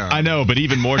very young. I know, but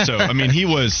even more so. I mean, he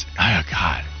was, oh,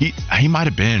 God, he might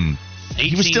have been. 18,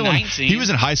 he was still 19. He was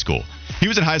in high school. He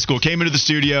was in high school, came into the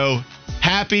studio,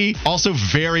 happy, also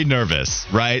very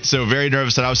nervous, right? So very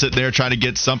nervous that I was sitting there trying to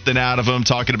get something out of him,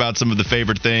 talking about some of the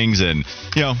favorite things, and,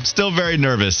 still very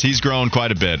nervous. He's grown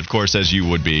quite a bit. Of course, as you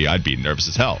would be, I'd be nervous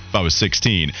as hell if I was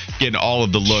 16, getting all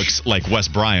of the looks like Wes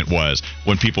Bryant was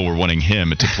when people were wanting him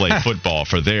to play football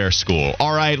for their school.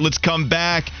 All right, let's come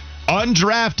back.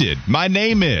 Undrafted. My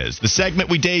name is the segment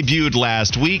we debuted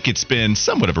last week. It's been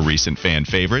somewhat of a recent fan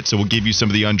favorite, so we'll give you some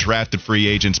of the undrafted free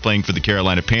agents playing for the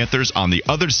Carolina Panthers on the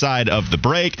other side of the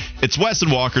break. It's Wes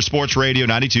and Walker, Sports Radio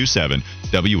 92.7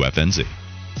 WFNZ.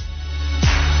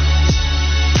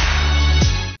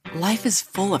 Life is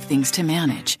full of things to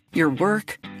manage. Your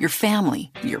work, your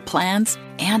family, your plans,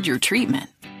 and your treatment.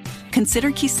 Consider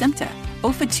Kesimpta,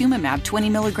 ofatumumab 20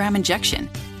 milligram injection.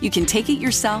 You can take it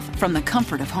yourself from the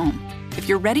comfort of home. If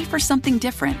you're ready for something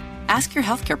different, ask your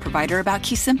healthcare provider about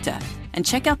Kesimpta and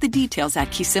check out the details at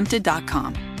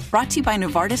kesimpta.com. Brought to you by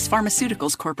Novartis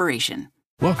Pharmaceuticals Corporation.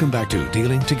 Welcome back to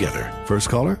Dealing Together. First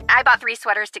caller? I bought 3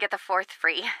 sweaters to get the 4th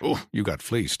free. Oh, you got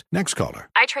fleeced. Next caller.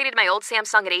 I traded my old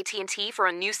Samsung at AT&T for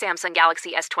a new Samsung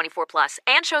Galaxy S24 Plus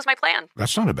and chose my plan.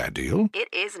 That's not a bad deal. It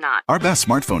is not. Our best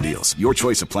smartphone deals, your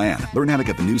choice of plan. Learn how to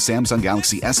get the new Samsung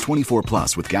Galaxy S24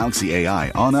 Plus with Galaxy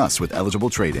AI on us with eligible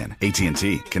trade-in.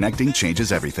 AT&T. Connecting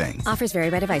changes everything. Offers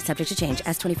vary by device, subject to change.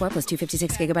 S24 plus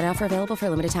 256 gigabyte offer available for a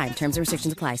limited time. Terms and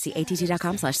restrictions apply. See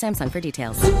att.com/Samsung for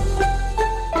details.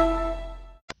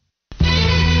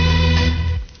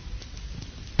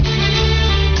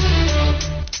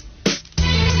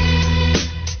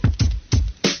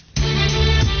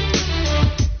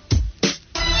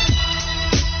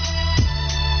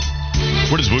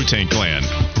 Where does Wu-Tang Clan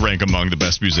rank among the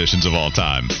best musicians of all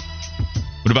time?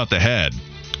 What about the head?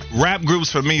 Rap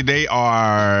groups for me, they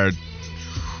are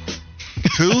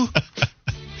 2.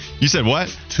 You said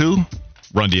what? 2.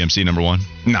 Run DMC number 1?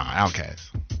 No, Outkast.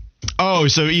 Oh,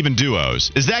 so even duos.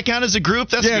 Does that count as a group?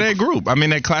 They're a group. I mean,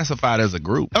 they're classified as a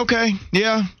group. Okay.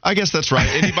 Yeah, I guess that's right.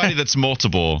 Anybody that's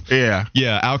multiple. Yeah.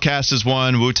 Yeah, Outkast is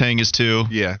 1, Wu-Tang is 2.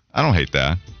 Yeah. I don't hate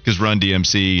that because Run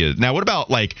DMC is. Now, what about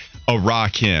like a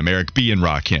Rakim, Eric B. and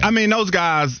Rakim? I mean, those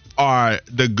guys are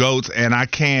the GOATs, and I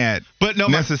can't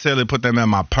necessarily put them in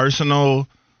my personal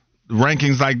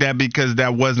rankings like that because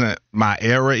that wasn't my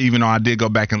era, even though I did go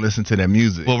back and listen to their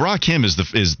music. Well, Rakim is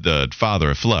the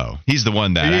father of flow. He's the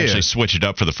one that actually switched it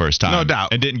up for the first time. No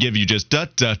doubt. And didn't give you just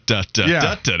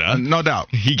da-da-da-da-da-da. No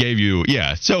doubt. He gave you,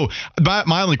 So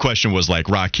my only question was like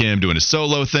Rakim doing a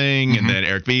solo thing and then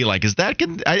Eric B. Like, is that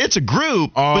good? It's a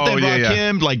group. But then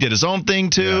Rakim like did his own thing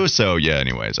too. Yeah. So,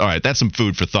 anyways. All right. That's some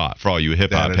food for thought for all you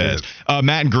hip-hop heads.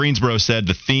 Matt in Greensboro said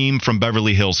the theme from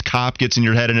Beverly Hills Cop gets in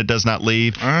your head and it does not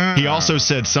leave. He also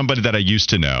said somebody that I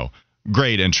used to know.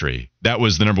 Great entry. That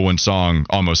was the number 1 song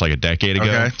almost like a decade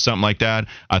ago, something like that.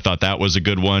 I thought that was a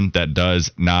good one that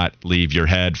does not leave your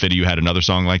head. Fiddy, you had another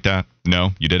song like that?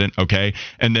 No, you didn't? Okay.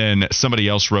 And then somebody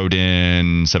else wrote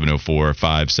in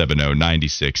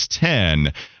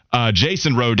 704-570-9610.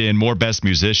 Jason wrote in more best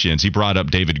musicians. He brought up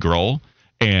David Grohl.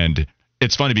 And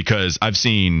it's funny because I've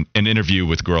seen an interview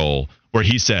with Grohl where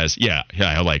he says,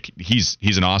 like he's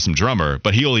an awesome drummer,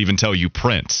 but he'll even tell you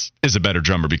Prince is a better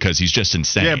drummer because he's just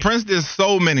insane. Yeah, Prince did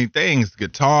so many things.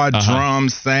 Guitar,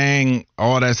 drums, sang,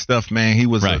 all that stuff, man. He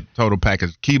was a total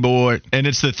package. Keyboard. And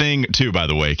it's the thing, too, by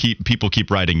the way. People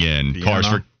keep writing in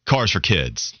Cars for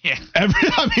Kids. Yeah.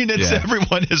 Everyone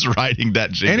is writing that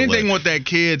jingle. Anything with that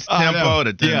kid's tempo.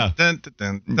 That's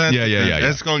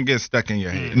going to get stuck in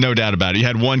your head. No doubt about it. You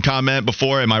had one comment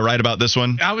before. Am I right about this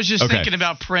one? I was just thinking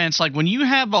about Prince. Like when you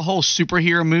have a whole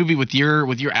superhero movie with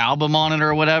your album on it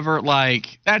or whatever,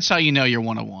 like that's how you know you're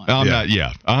 101.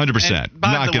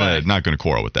 100%. Not gonna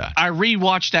quarrel with that. I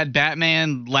rewatched that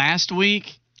Batman last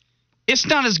week. It's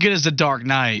not as good as The Dark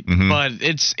Knight, but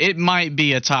it might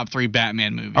be a top 3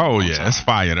 Batman movie. Oh, yeah, it's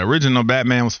fire. The original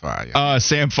Batman was fire.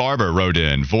 Sam Farber wrote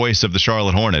in, voice of the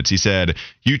Charlotte Hornets. He said,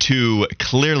 you two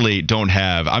clearly don't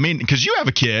have, because you have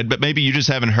a kid, but maybe you just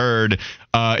haven't heard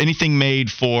anything made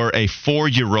for a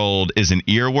 4-year-old is an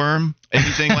earworm.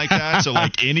 Anything like that? So,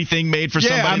 like, anything made for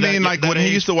somebody like when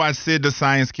he used to watch Sid the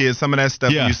Science Kid, some of that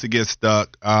stuff used to get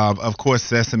stuck. Of course,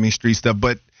 Sesame Street stuff.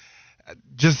 But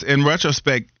just in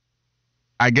retrospect,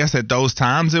 I guess at those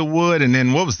times it would. And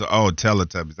then what was the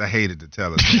Teletubbies? I hated the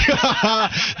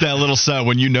Teletubbies. That little son,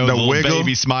 when the little wiggle,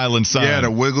 baby smiling son. Yeah,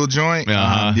 the wiggle joint.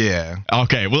 Yeah.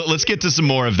 Okay, well, let's get to some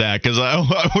more of that because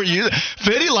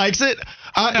Fiddy likes it.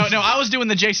 No, I was doing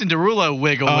the Jason Derulo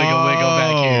wiggle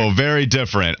back here. Oh, very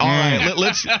different. All right,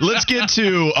 let's get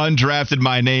to undrafted.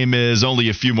 My name is only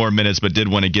a few more minutes, but did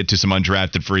want to get to some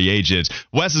undrafted free agents.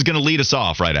 Wes is going to lead us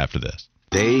off right after this.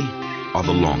 They are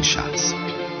the long shots.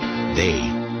 They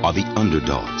are the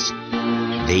underdogs.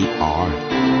 They are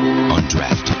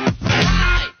undrafted.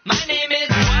 Hi, my name is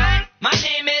what? My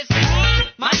name is what?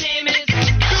 My name is...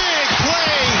 Big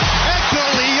play,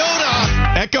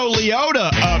 Echo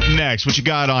Leota up next. What you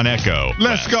got on Echo?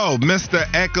 Let's go, Mr.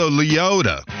 Echo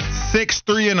Leota.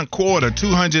 6'3" and a quarter,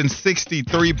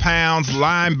 263 pounds,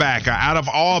 linebacker out of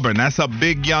Auburn. That's a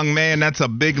big young man. That's a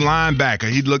big linebacker.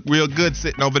 He looked real good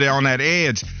sitting over there on that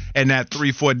edge and that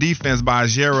 3-4 defense by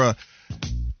Ejiro.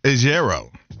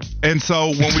 And so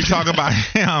when we talk about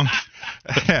him,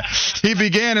 he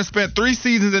began and spent 3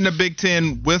 seasons in the Big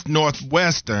Ten with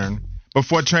Northwestern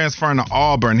before transferring to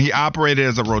Auburn. He operated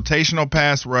as a rotational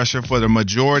pass rusher for the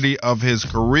majority of his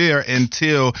career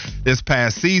until this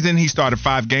past season. He started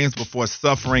 5 games before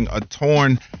suffering a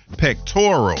torn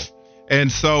pectoral.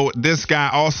 And so this guy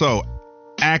also,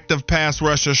 active pass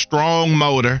rusher, strong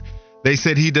motor. They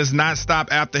said he does not stop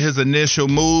after his initial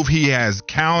move. He has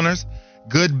counters,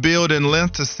 good build and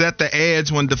length to set the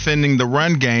edge when defending the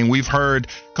run game. We've heard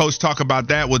Coach talk about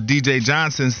that with DJ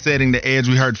Johnson setting the edge.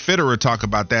 We heard Fitterer talk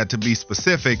about that, to be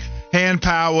specific. Hand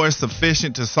power is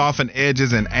sufficient to soften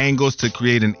edges and angles to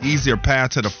create an easier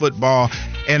path to the football.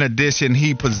 In addition,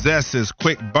 he possesses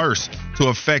quick bursts to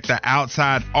affect the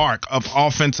outside arc of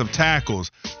offensive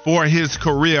tackles. For his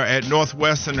career at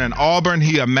Northwestern and Auburn,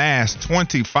 he amassed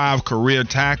 25 career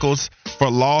tackles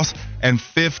for loss and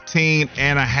 15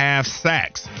 and a half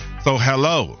sacks. So,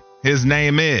 hello. His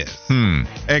name is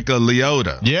Echo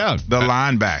Leota. Yeah. The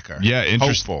linebacker. Yeah,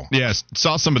 interesting. Hopeful. Yeah,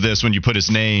 saw some of this when you put his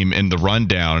name in the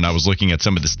rundown, and I was looking at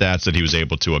some of the stats that he was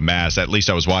able to amass. At least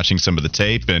I was watching some of the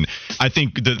tape, and I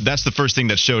think that's the first thing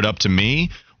that showed up to me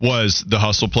was the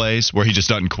hustle plays where he just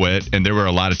doesn't quit. And there were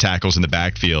a lot of tackles in the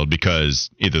backfield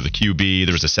because either the QB,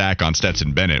 there was a sack on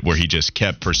Stetson Bennett where he just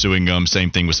kept pursuing them.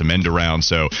 Same thing with some end around.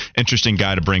 So interesting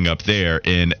guy to bring up there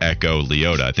in Echo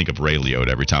Leota. I think of Ray Liotta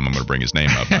every time I'm going to bring his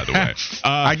name up, by the way.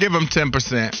 I give him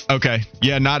 10%. Okay.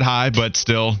 Yeah, not high, but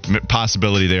still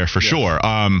possibility there for sure.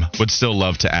 Would still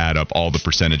love to add up all the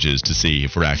percentages to see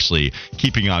if we're actually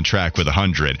keeping on track with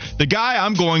 100. The guy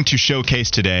I'm going to showcase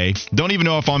today, don't even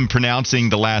know if I'm pronouncing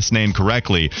the last name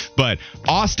correctly, but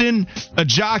Austin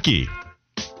Ajaki.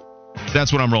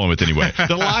 That's what I'm rolling with anyway.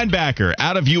 The linebacker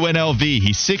out of UNLV.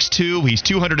 He's 6'2", he's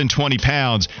 220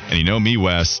 pounds, and you know me,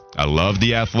 Wes, I love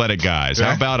the athletic guys.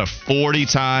 How about a 40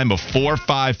 time, a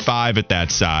 4.55 at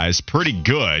that size? Pretty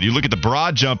good. You look at the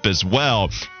broad jump as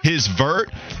well. His vert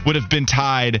would have been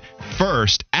tied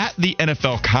first at the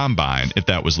NFL Combine if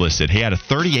that was listed. He had a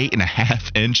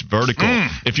 38.5-inch vertical.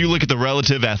 If you look at the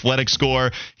relative athletic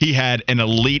score, he had an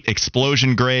elite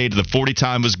explosion grade. The 40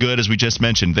 time was good, as we just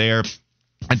mentioned there.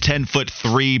 A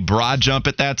 10'3" broad jump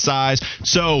at that size.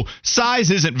 So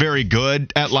size isn't very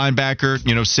good at linebacker,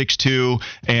 6'2",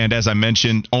 and as I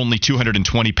mentioned, only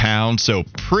 220 pounds. So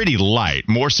pretty light.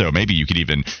 More so, maybe you could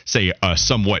even say a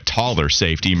somewhat taller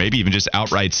safety, maybe even just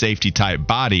outright safety type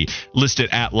body listed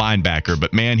at linebacker.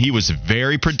 But man, he was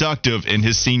very productive in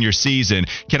his senior season.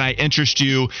 Can I interest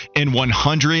you in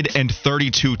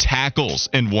 132 tackles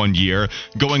in 1 year,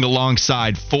 going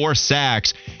alongside 4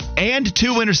 sacks and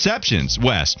 2 interceptions?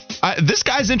 Wes, this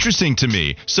guy's interesting to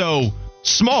me. So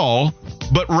small,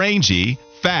 but rangy,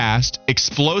 fast,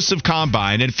 explosive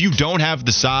combine. And if you don't have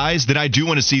the size, then I do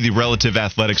want to see the relative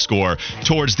athletic score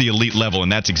towards the elite level.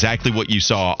 And that's exactly what you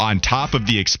saw on top of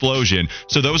the explosion.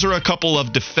 So those are a couple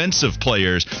of defensive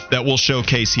players that we'll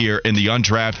showcase here in the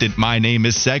undrafted My Name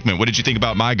Is segment. What did you think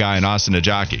about my guy in Austin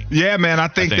Ajaki? Yeah, man, I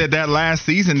think that last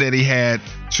season that he had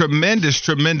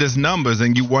tremendous numbers,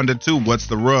 and you wonder too, what's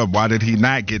the rub? Why did he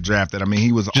not get drafted? I mean,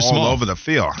 he was just all over the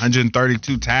field.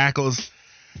 132 tackles.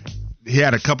 He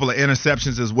had a couple of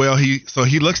interceptions as well. So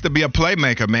he looks to be a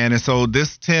playmaker, man. And so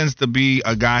this tends to be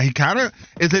a guy, he kind of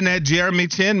is in that Jeremy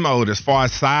Chin mode as far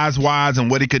as size-wise and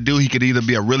what he could do. He could either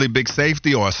be a really big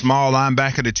safety or a small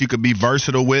linebacker that you could be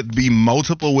versatile with, be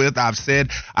multiple with. I've said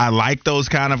I like those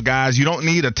kind of guys. You don't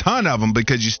need a ton of them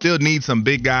because you still need some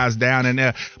big guys down in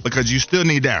there because you still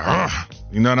need that.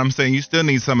 You know what I'm saying? You still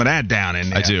need some of that down in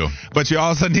there. I do. But you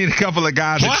also need a couple of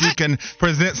guys that you can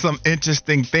present some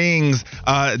interesting things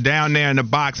down there in the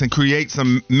box and create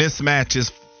some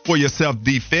mismatches for yourself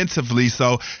defensively.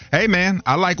 So, hey, man,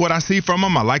 I like what I see from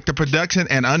him. I like the production,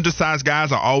 and undersized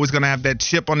guys are always going to have that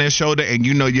chip on their shoulder, and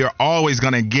you're always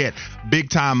going to get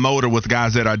big-time motor with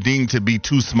guys that are deemed to be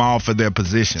too small for their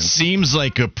position. Seems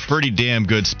like a pretty damn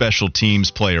good special teams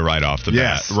player right off the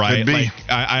bat, right? Could be. Like,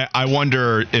 I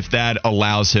wonder if that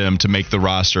allows him to make the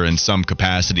roster in some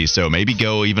capacity, so maybe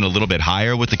go even a little bit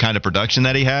higher with the kind of production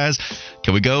that he has.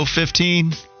 Can we go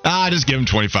 15? Just give him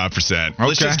 25%. Okay.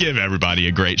 Let's just give everybody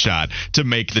a great shot to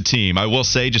make the team. I will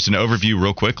say, just an overview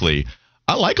real quickly,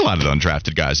 I like a lot of the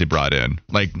undrafted guys they brought in.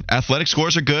 Like, athletic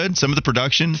scores are good. Some of the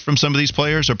production from some of these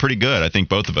players are pretty good. I think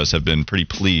both of us have been pretty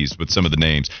pleased with some of the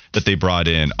names that they brought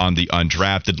in on the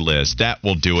undrafted list. That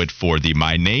will do it for the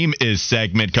My Name Is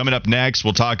segment. Coming up next,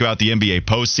 we'll talk about the NBA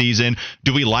postseason.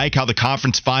 Do we like how the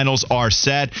conference finals are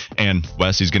set? And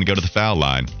Wesley's going to go to the foul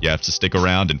line. You have to stick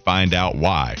around and find out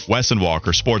why. Wes and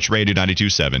Walker, Sports Radio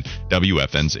 92.7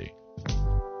 WFNZ.